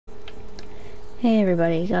Hey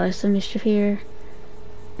everybody, Goddess of Mischief here,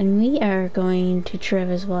 and we are going to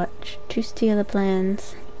Trevor's Watch to steal the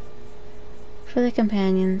plans for the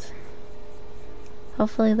companions.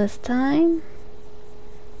 Hopefully this time,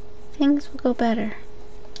 things will go better.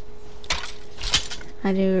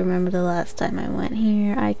 I do remember the last time I went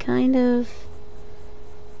here, I kind of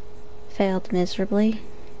failed miserably.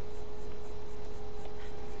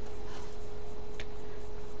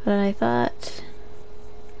 But I thought,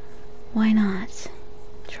 why not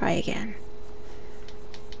try again?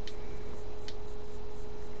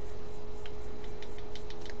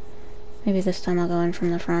 Maybe this time I'll go in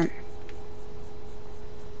from the front.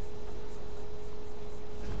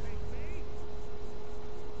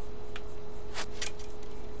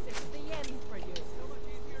 This is the end for you.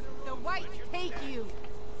 The whites hate you.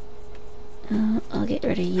 I'll get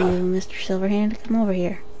rid of you, Mr. Silverhand. Come over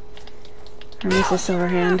here. Or Mrs.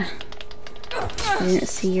 Silverhand. I didn't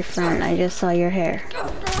see your front, I just saw your hair.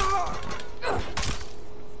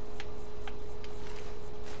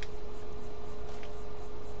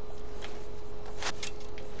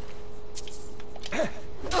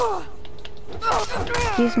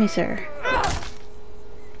 Excuse me, sir.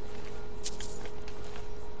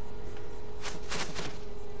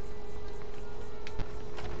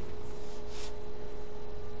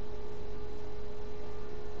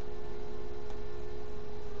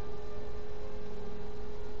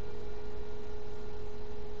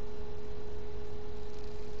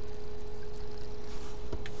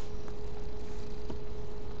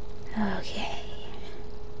 Okay.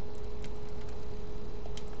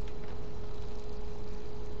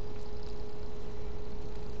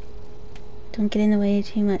 Don't get in the way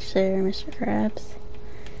too much, sir, Mr. Krabs.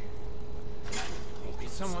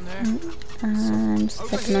 Is someone there? I'm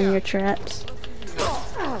stepping on your traps.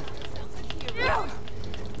 Ah,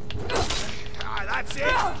 that's it?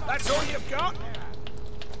 That's all you've got?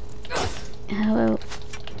 How about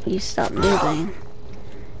you stop moving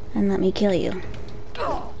and let me kill you?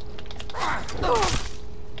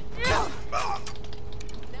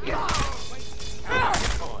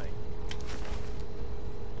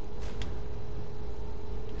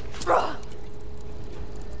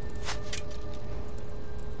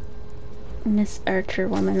 Miss Archer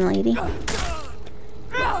woman lady.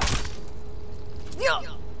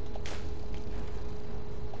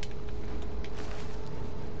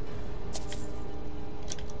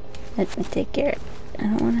 Let me take care. I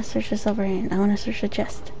don't want to search the silver hand. I want to search the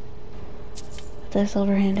chest that the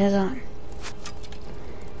silver hand has on.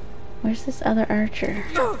 Where's this other archer?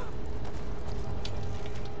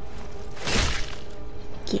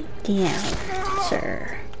 Get down,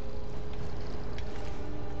 sir.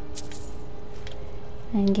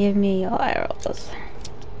 And give me your arrows.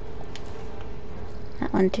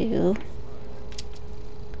 That one too.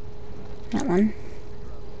 That one.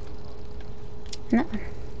 And that one.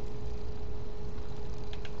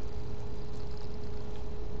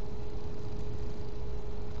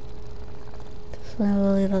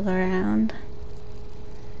 Slowly look around.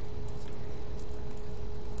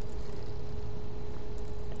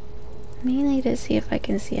 Mainly to see if I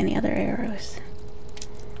can see any other arrows.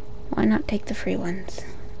 Why not take the free ones?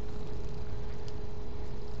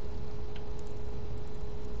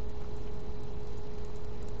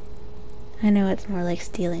 I know it's more like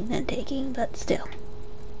stealing than taking, but still.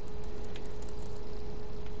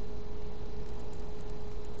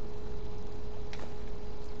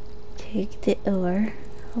 Take the ore.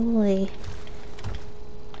 Holy.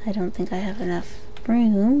 I don't think I have enough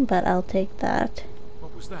room, but I'll take that.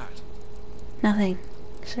 What was that? Nothing,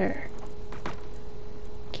 sir.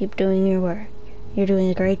 Keep doing your work. You're doing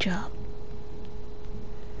a great job.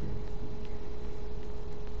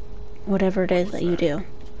 Whatever it is that you do.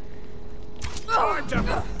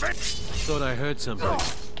 Thought I heard something.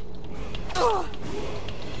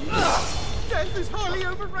 Death is highly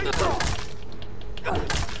overrated.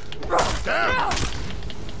 Damn!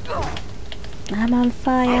 I'm on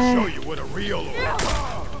fire. I'll show you what a real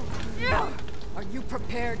Are you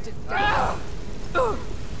prepared to die? Oh,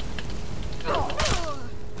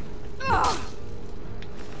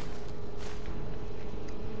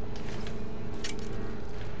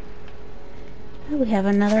 we have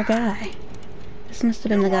another guy. This must have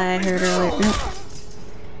been the guy I heard earlier. Nope.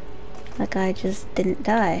 That guy just didn't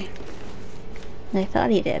die. I thought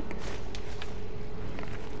he did.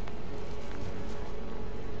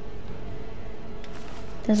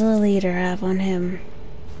 Does the leader have on him?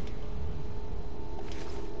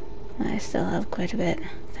 I still have quite a bit,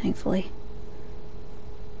 thankfully.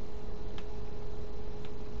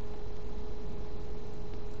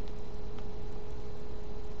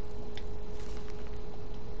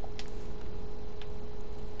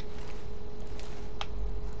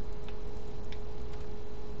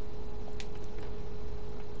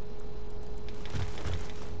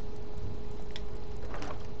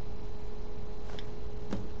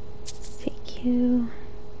 you.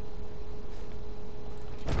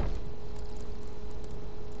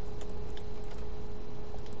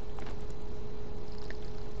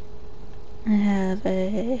 I have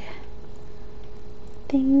a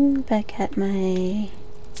thing back at my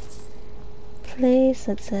place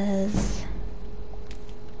that says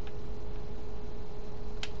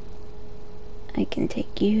I can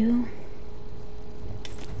take you.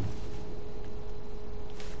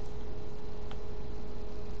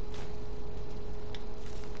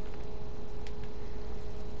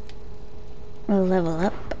 We'll level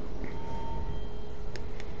up.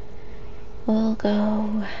 We'll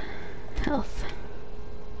go health.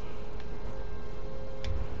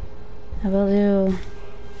 I will do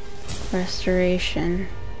restoration.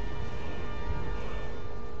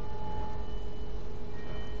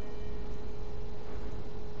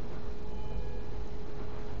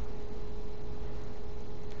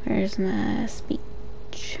 Where's my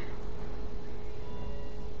speech?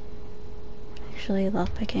 Actually,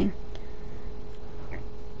 lockpicking.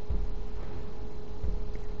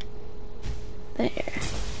 There.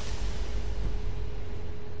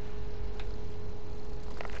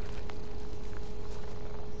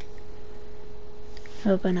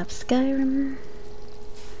 Open up Skyrim.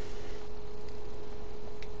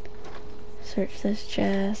 Search this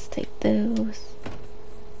chest, take those.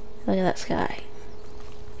 Look at that sky.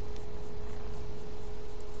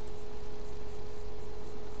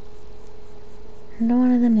 And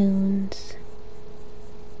one of the moons.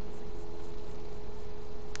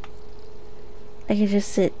 I could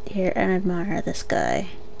just sit here and admire the sky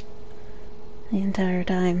the entire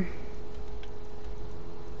time.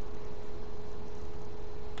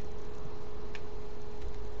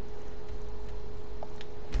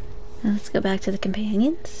 Now let's go back to the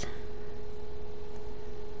companions.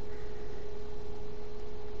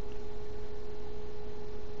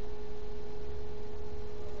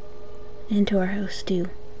 And to our house too.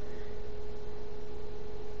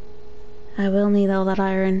 I will need all that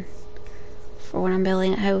iron for when I'm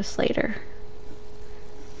building a house later.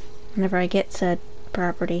 Whenever I get said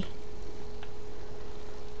property.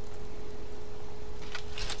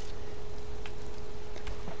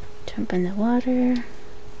 Jump in the water.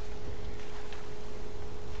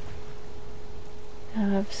 Go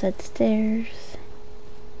up said stairs.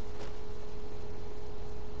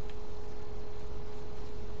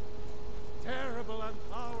 Terrible and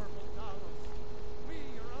powerful Talos. We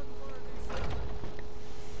are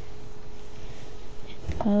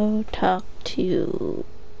unworthy. Go talk to...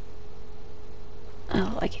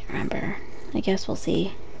 Oh, I can't remember. I guess we'll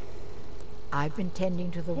see. I've been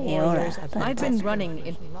tending to the Hey, warriors. Ora, I've been running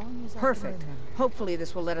in... as long as I can Perfect. remember. Hopefully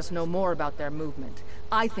this will let us know more about their movement.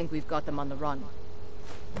 I think we've got them on the run.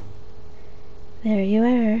 There you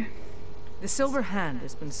are. The Silver Hand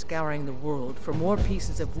has been scouring the world for more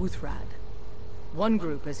pieces of Wuthrad. One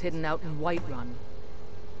group has hidden out in Whiterun.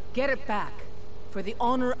 Get it back, for the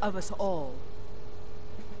honor of us all.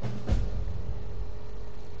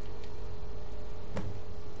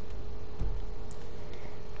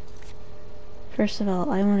 First of all,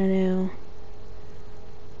 I want to know...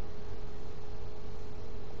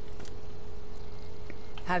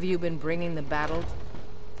 Have you been bringing the battle?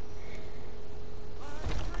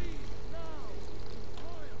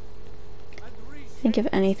 think of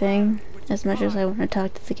anything, as much as I want to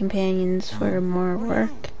talk to the companions for more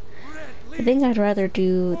work. I think I'd rather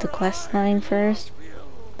do the quest line first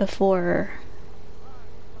before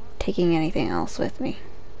taking anything else with me.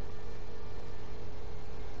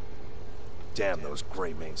 Damn those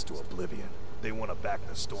Grey Mains to oblivion. They want to back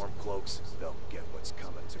the Stormcloaks, they'll get what's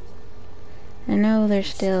coming to them. I know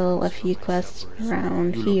there's still a few quests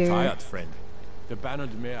around You here, look tired, friend. The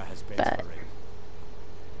Bannered Mare has been But- for it.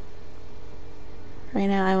 right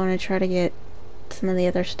now I want to try to get some of the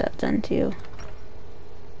other stuff done too.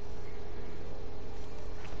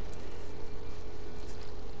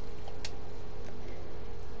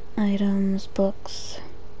 Items, books.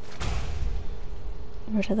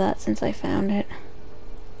 Get rid of that since I found it.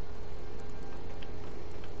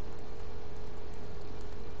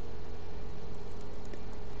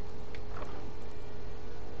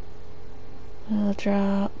 We'll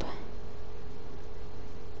drop.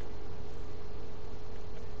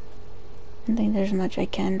 I don't think there's much I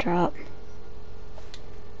can drop.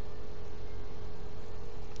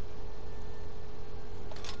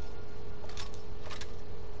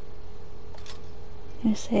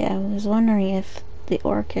 I say I was wondering if the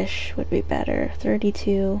Orcish would be better.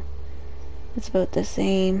 32. It's about the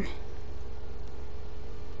same.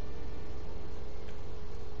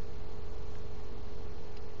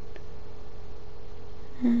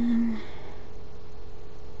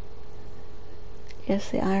 guess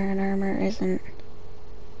the iron armor isn't.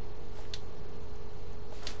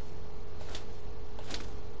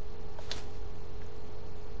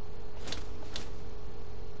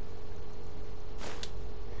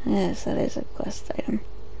 Yes, that is a quest item.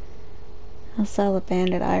 I'll sell the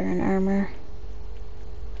banded iron armor.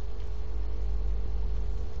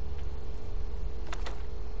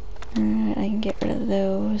 Alright, I can get rid of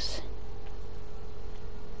those.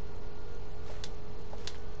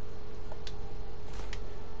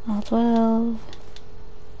 All 12.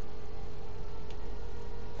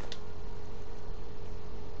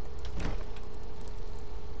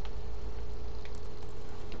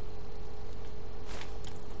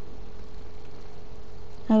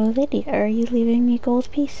 Oh, Lydia, are you leaving me gold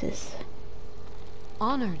pieces?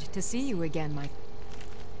 Honored to see you again, my...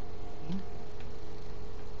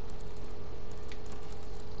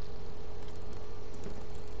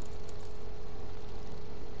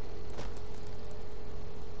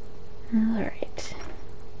 Alright.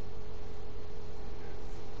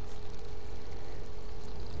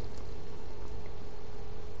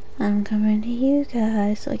 I'm coming to you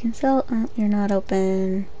guys so I can sell. Oh, you're not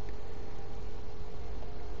open.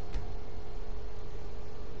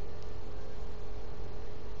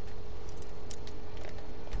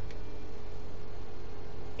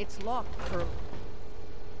 It's locked for...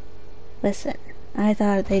 Listen, I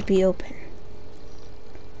thought they'd be open.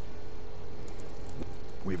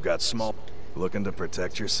 We've got small... Looking to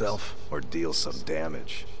protect yourself or deal some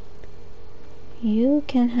damage? You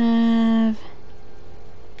can have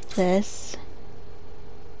this,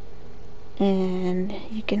 and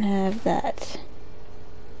you can have that.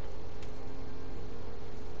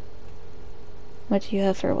 What do you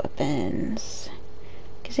have for weapons?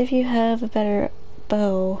 Because if you have a better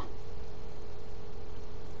bow,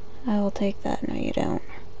 I will take that. No, you don't.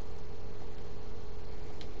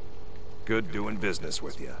 Good doing business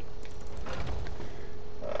with you.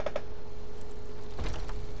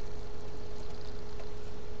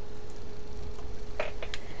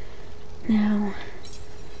 Now,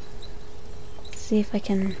 let's see if I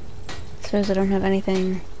can... Suppose I don't have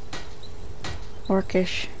anything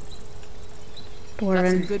orcish. Got some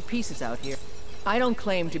Dwarven. good pieces out here. I don't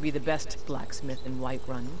claim to be the best blacksmith in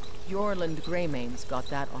Whiterun. Yorland Greymane's got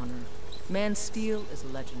that honor. Man's steel is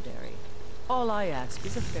legendary. All I ask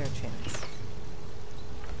is a fair chance.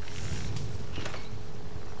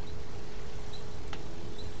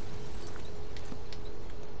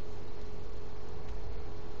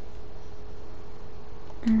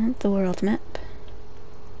 The world map.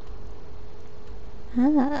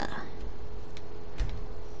 Ah.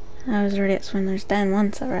 I was already at Swindler's Den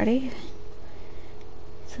once already.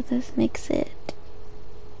 So this makes it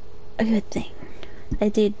a good thing. I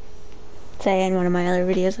did say in one of my other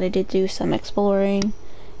videos that I did do some exploring,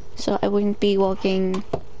 so I wouldn't be walking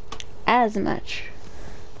as much.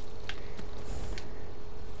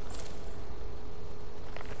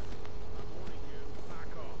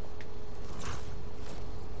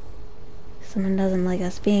 Someone doesn't like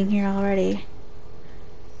us being here already.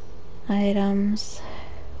 Items,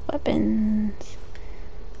 weapons,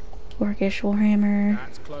 orcish warhammer.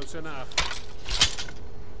 That's close enough.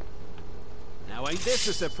 Now ain't this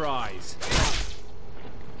a surprise?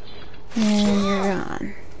 And you're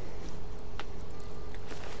gone.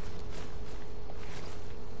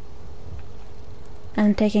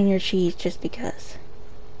 I'm taking your cheese just because.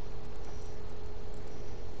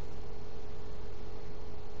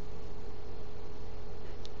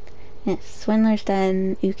 Yes, Swindler's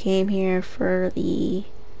Den, you came here for the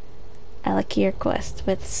Alakir quest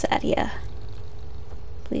with Sadia.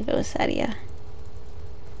 I believe it was Sadia.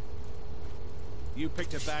 You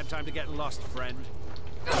picked a bad time to get lost, friend.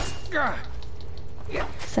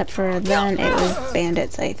 Except for then it was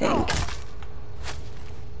bandits, I think.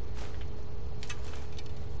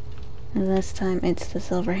 And this time it's the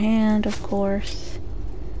Silver Hand, of course.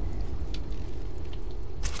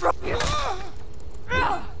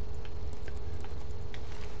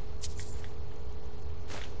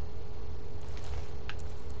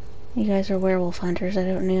 You guys are werewolf hunters. I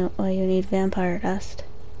don't know why you need vampire dust.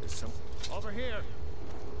 There's some over here.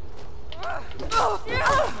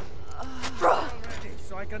 Ready,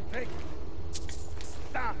 so I can take.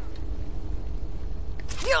 Stop.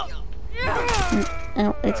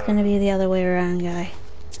 No, it's gonna be the other way around, guy.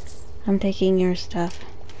 I'm taking your stuff.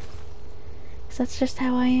 'Cause that's just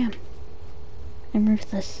how I am. I'm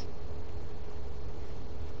ruthless.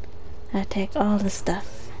 I take all the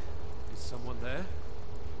stuff. Is someone there?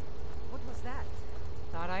 What was that?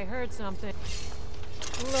 Thought I heard something.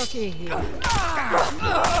 Looky here.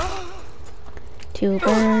 2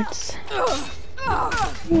 birds.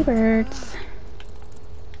 3 birds.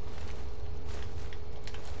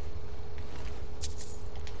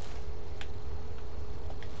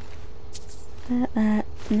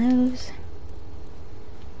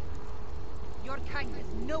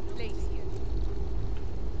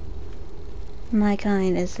 my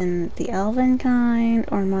kind is in the elven kind,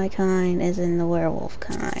 or my kind is in the werewolf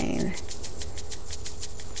kind.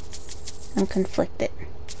 I'm conflicted.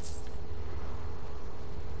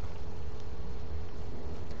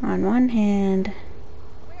 On one hand,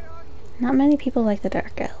 not many people like the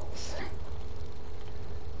Dark Elves.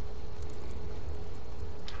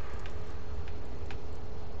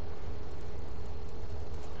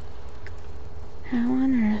 How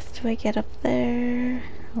on earth do I get up there?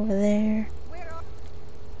 Over there?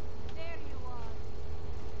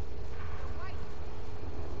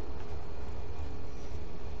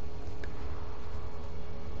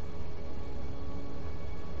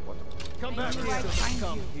 Come back here.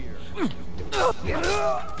 Come here.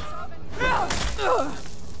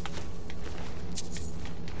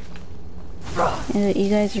 You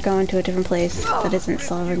guys are going to a different place that isn't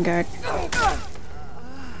Sovngarde.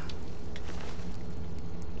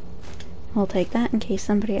 I'll take that in case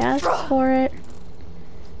somebody asks for it.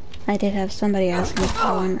 I did have somebody ask me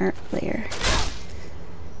for one earlier.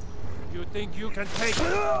 You think you can take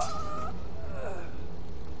it?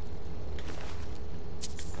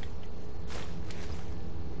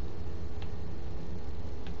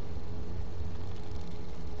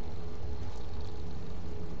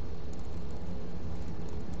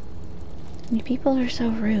 You people are so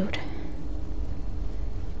rude.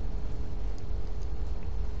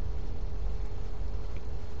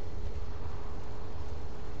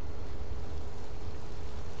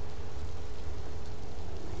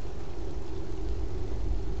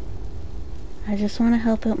 I just want to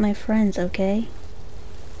help out my friends, okay?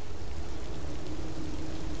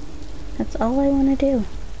 That's all I want to do.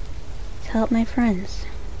 Is help my friends,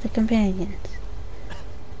 the companions.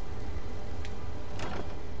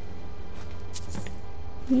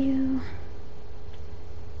 You.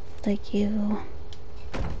 Like you.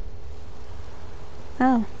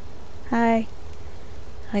 Oh. Hi.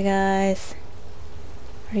 Hi guys.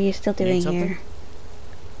 What are you still doing here?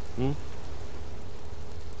 Hmm?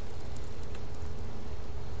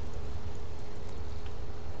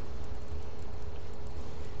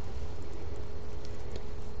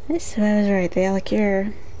 So I was right, the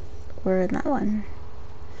Alakir were in that one.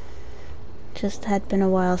 Just had been a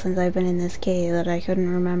while since I've been in this cave that I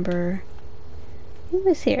couldn't remember who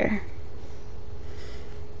was here.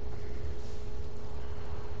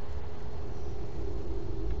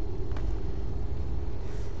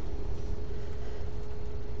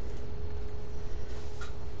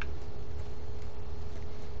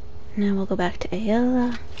 Now we'll go back to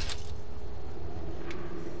Ayala.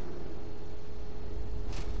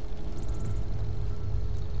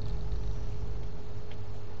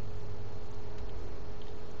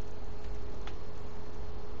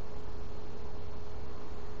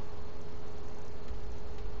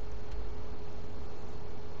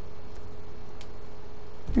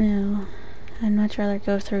 No, I'd much rather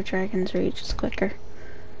go through Dragon's Reach, it's quicker.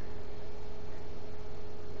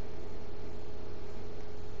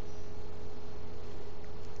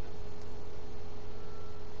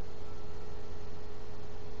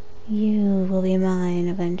 You will be mine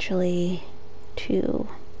eventually, too.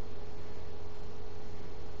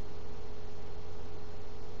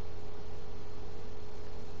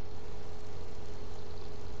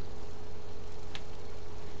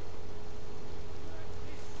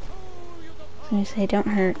 I say don't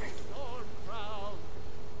hurt.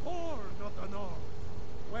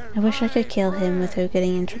 I wish I could kill him without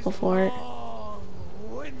getting in trouble for it.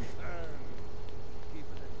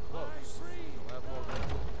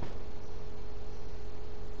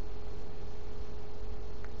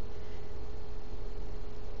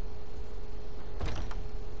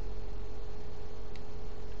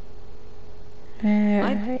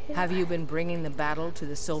 Have you been bringing the battle to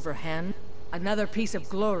the Silver Hand? Another piece of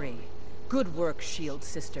glory. Good work, Shield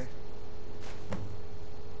Sister.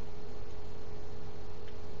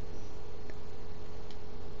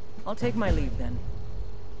 I'll take my leave then.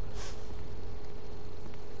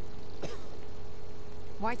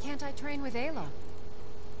 Why can't I train with Ayla?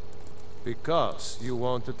 Because you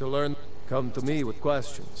wanted to learn. Come to me with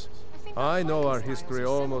questions. I know our history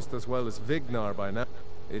almost as well as Vignar by now.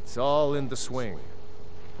 It's all in the swing.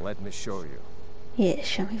 Let me show you. Yeah,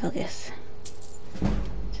 show me focus.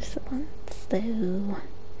 Just once though.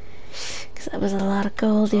 Cause that was a lot of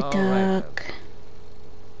gold you took.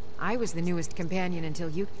 I was the newest companion until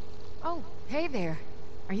you... Oh, hey there.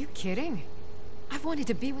 Are you kidding? I've wanted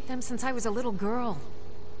to be with them since I was a little girl.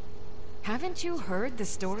 Haven't you heard the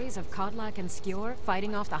stories of Kodlak and Skjor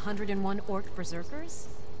fighting off the 101 orc berserkers?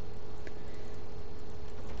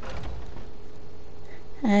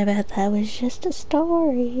 I bet that was just a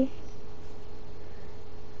story.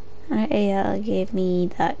 AI gave me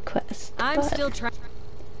that quest. I'm but still trying.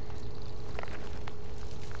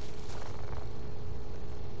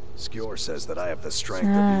 Skjor says that I have the strength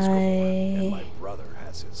of Skjor, and my brother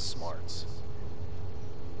has his smarts.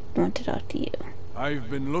 I want to talk to you. I've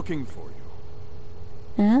been looking for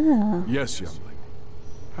you. Oh. Yes, youngling.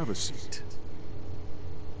 Have a seat.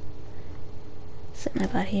 Sitting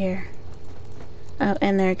about here. Oh,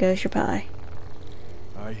 and there goes your pie.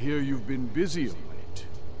 I hear you've been busy of late.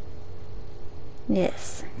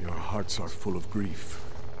 Yes. Your hearts are full of grief,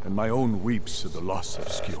 and my own weeps at the loss of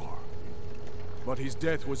Skjor. But his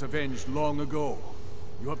death was avenged long ago.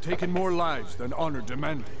 You have taken more lives than honor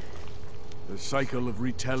demanded. The cycle of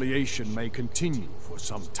retaliation may continue for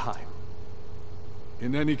some time.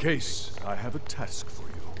 In any case, I have a task for you.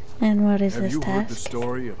 And what is Have this you heard task? the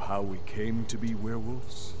story of how we came to be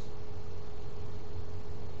werewolves?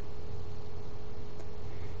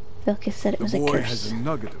 Vilkas said it was The a boy curse. has a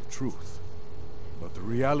nugget of truth, but the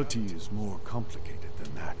reality is more complicated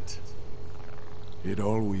than that. It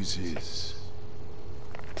always is.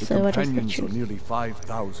 The So what is the companions are truth? nearly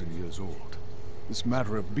 5,000 years old. This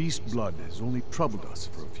matter of beast blood has only troubled us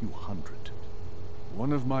for a few hundred.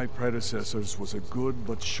 One of my predecessors was a good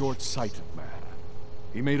but short-sighted man.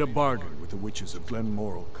 He made a bargain with the witches of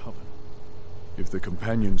Glenmoral Coven. If the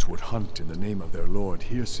companions would hunt in the name of their lord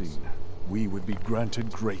Hirsine, we would be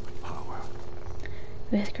granted great power.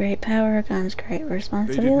 With great power comes great They did not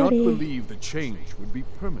responsibility. believe the change would be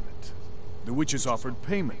permanent. The witches offered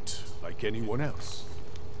payment, like anyone else.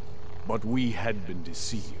 But we had been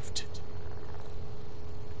deceived.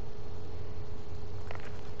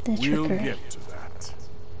 The We'll trickery. get to that.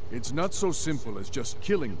 It's not so simple as just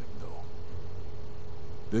killing them, though.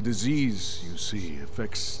 The disease, you see,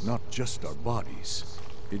 affects not just our bodies.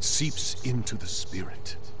 It seeps into the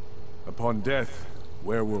spirit. Upon death,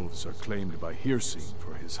 werewolves are claimed by Hirsine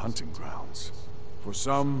for his hunting grounds. For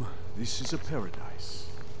some, this is a paradise.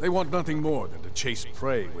 They want nothing more than to chase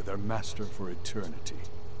prey with their master for eternity.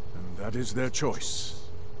 And that is their choice.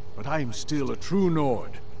 But I am still a true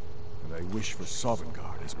Nord, and I wish for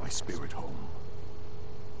Sovngarde as my spirit home.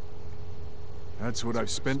 That's what I've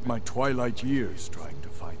spent my twilight years trying to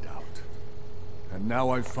find out. And now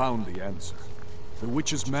I've found the answer. The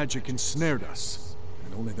witch's magic ensnared us,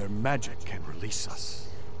 and only their magic can release us.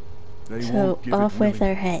 They So won't give off it with their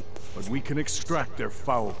willingly, heads. but we can extract their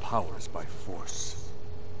foul powers by force.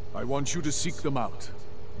 I want you to seek them out.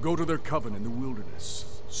 Go to their coven in the wilderness.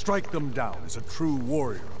 Strike them down as a true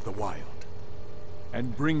warrior of the wild.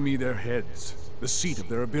 And bring me their heads, the seat of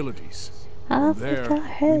their abilities. Off From with there, their we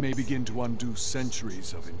heads. may begin to undo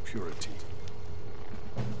centuries of impurity.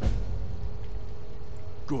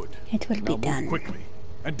 Good. It will Now be move done. quickly,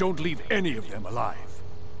 and don't leave any of them alive.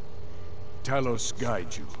 Talos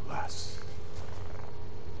guide you, lass.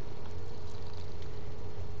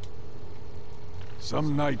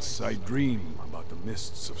 Some nights I dream about the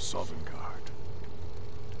mists of Sovngarde.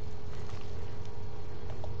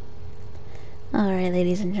 Alright,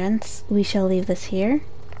 ladies and gents, we shall leave this here.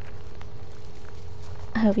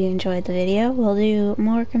 I hope you enjoyed the video. We'll do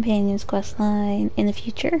more Companions Questline in the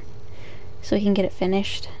future, so we can get it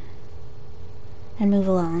finished and move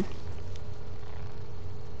along.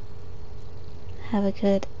 Have a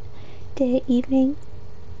good day, evening,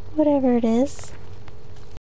 whatever it is.